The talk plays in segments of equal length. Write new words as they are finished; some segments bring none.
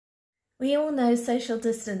We all know social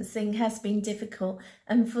distancing has been difficult,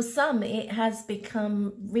 and for some it has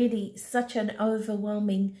become really such an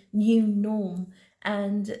overwhelming new norm.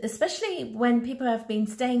 And especially when people have been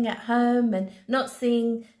staying at home and not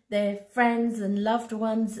seeing their friends and loved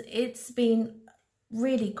ones, it's been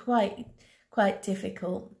really quite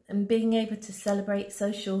difficult. And being able to celebrate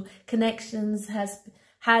social connections has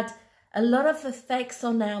had a lot of effects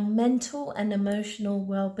on our mental and emotional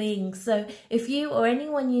well-being. So if you or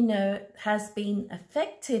anyone you know has been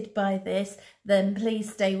affected by this, then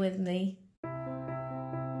please stay with me.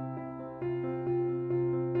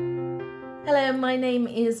 Hello, my name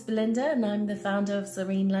is Belynder and I'm the founder of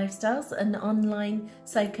Serene Lifestyles, an online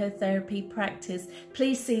psychotherapy practice.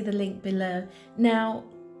 Please see the link below. Now,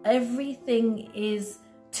 everything is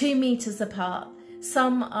 2 meters apart.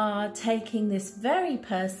 Some are taking this very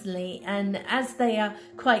personally, and as they are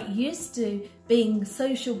quite used to being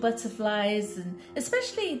social butterflies, and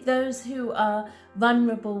especially those who are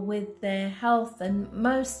vulnerable with their health, and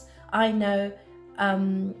most I know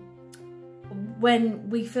when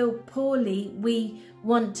we feel poorly we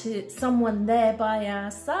want someone there by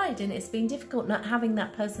our side, and it's been difficult not having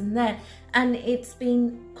that person there, and it's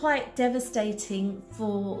been quite devastating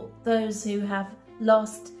for those who have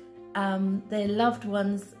lost their loved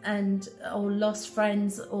ones or lost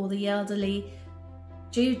friends or the elderly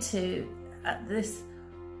due to this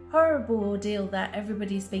horrible ordeal that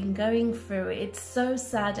everybody's been going through. It's so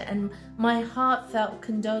sad, and my heartfelt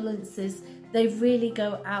condolences, they really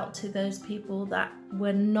go out to those people that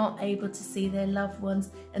were not able to see their loved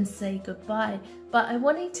ones and say goodbye. But I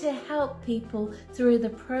wanted to help people through the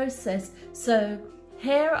process, so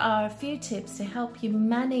here are a few tips to help you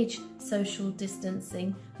manage social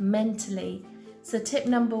distancing mentally. So tip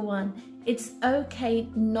number 1, it's okay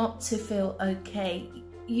not to feel okay.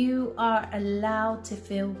 You are allowed to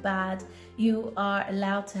feel bad. You are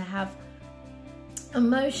allowed to have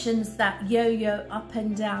emotions that yo-yo up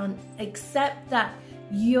and down. Accept that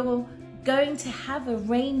you're going to have a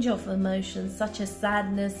range of emotions, such as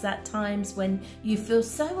sadness at times when you feel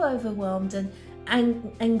so overwhelmed,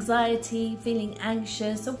 and anxiety, feeling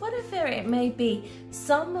anxious, or whatever it may be.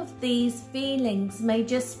 Some of these feelings may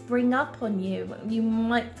just spring up on you. You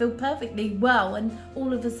might feel perfectly well and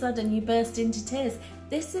all of a sudden you burst into tears.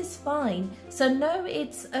 This is fine. So know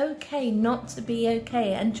it's okay not to be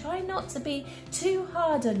okay, and try not to be too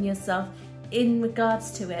hard on yourself in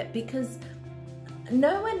regards to it, because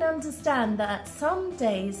know and understand that some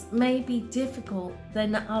days may be difficult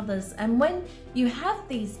than others, and when you have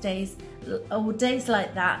these days or days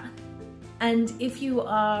like that, and if you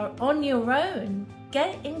are on your own,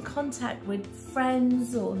 get in contact with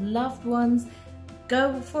friends or loved ones,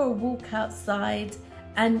 go for a walk outside,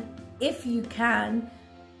 and if you can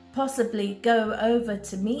possibly go over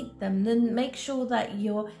to meet them, then make sure that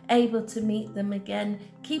you're able to meet them again.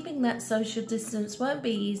 Keeping that social distance won't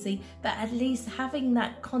be easy, but at least having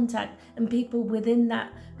that contact and people within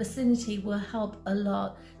that vicinity will help a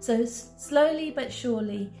lot. So slowly but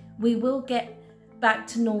surely we will get back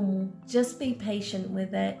to normal. Just be patient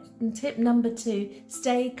with it. And tip number 2,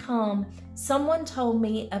 stay calm. Someone told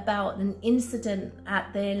me about an incident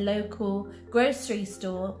at their local grocery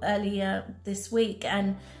store earlier this week,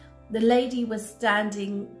 and the lady was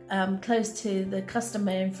standing close to the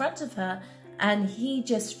customer in front of her, and he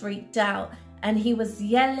just freaked out, and he was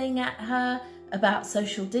yelling at her about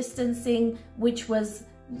social distancing, which was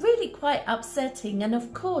really quite upsetting. And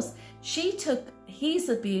of course she took his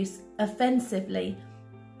abuse offensively.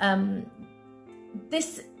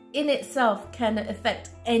 This in itself can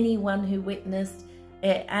affect anyone who witnessed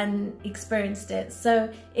it and experienced it, so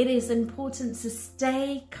it is important to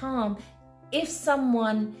stay calm. If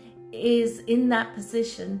someone is in that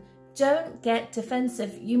position, don't get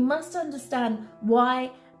defensive. You must understand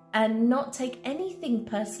why and not take anything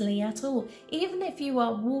personally at all. Even if you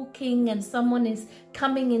are walking and someone is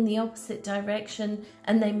coming in the opposite direction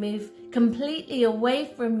and they move completely away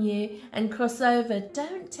from you and cross over,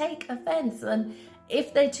 don't take offense. And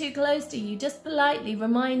if they're too close to you, just politely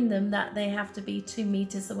remind them that they have to be 2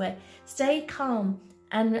 meters away. Stay calm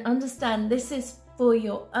and understand this is for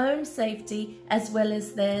your own safety as well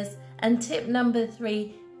as theirs. And tip number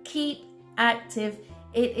 3, keep active.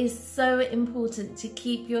 It is so important to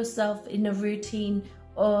keep yourself in a routine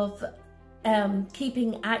of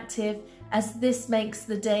keeping active, as this makes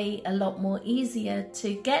the day a lot more easier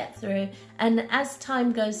to get through. And as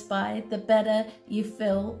time goes by, the better you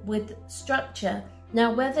feel with structure.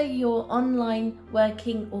 Now, whether you're online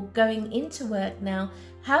working or going into work now,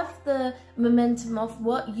 have the momentum of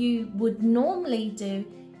what you would normally do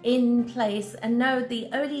in place, and know the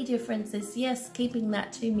only difference is, yes, keeping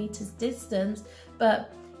that 2 meters distance,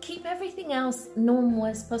 but keep everything else normal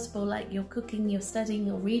as possible, like you're cooking, you're studying,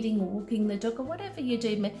 you're reading, or walking the dog, or whatever you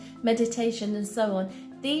do, meditation and so on.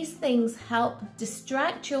 These things help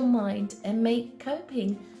distract your mind and make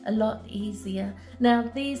coping a lot easier. Now,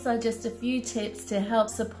 these are just a few tips to help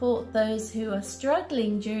support those who are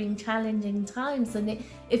struggling during challenging times. And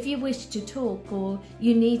if you wish to talk or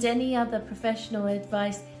you need any other professional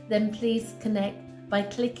advice, then please connect by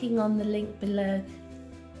clicking on the link below.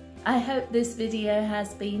 I hope this video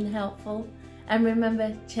has been helpful, and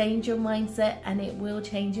remember, change your mindset and it will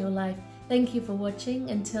change your life. Thank you for watching.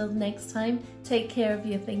 Until next time, take care of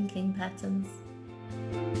your thinking patterns.